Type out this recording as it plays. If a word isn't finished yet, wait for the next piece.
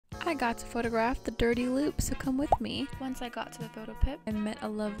I got to photograph the Dirty Loop, so come with me. Once I got to the photo pit, I met a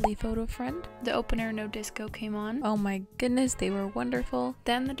lovely photo friend. The opener No Disco came on. Oh my goodness, they were wonderful.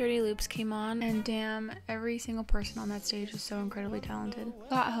 Then the Dirty Loops came on, and damn, every single person on that stage was so incredibly talented.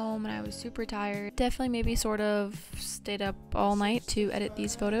 Got home and I was super tired. Definitely maybe sort of stayed up all night to edit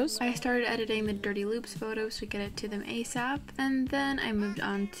these photos. I started editing the Dirty Loops photos to get it to them ASAP, and then I moved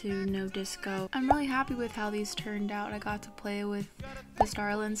on to No Disco. I'm really happy with how these turned out. I got to play with the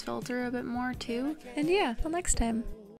Star Lens filter a bit more too. And yeah, till next time.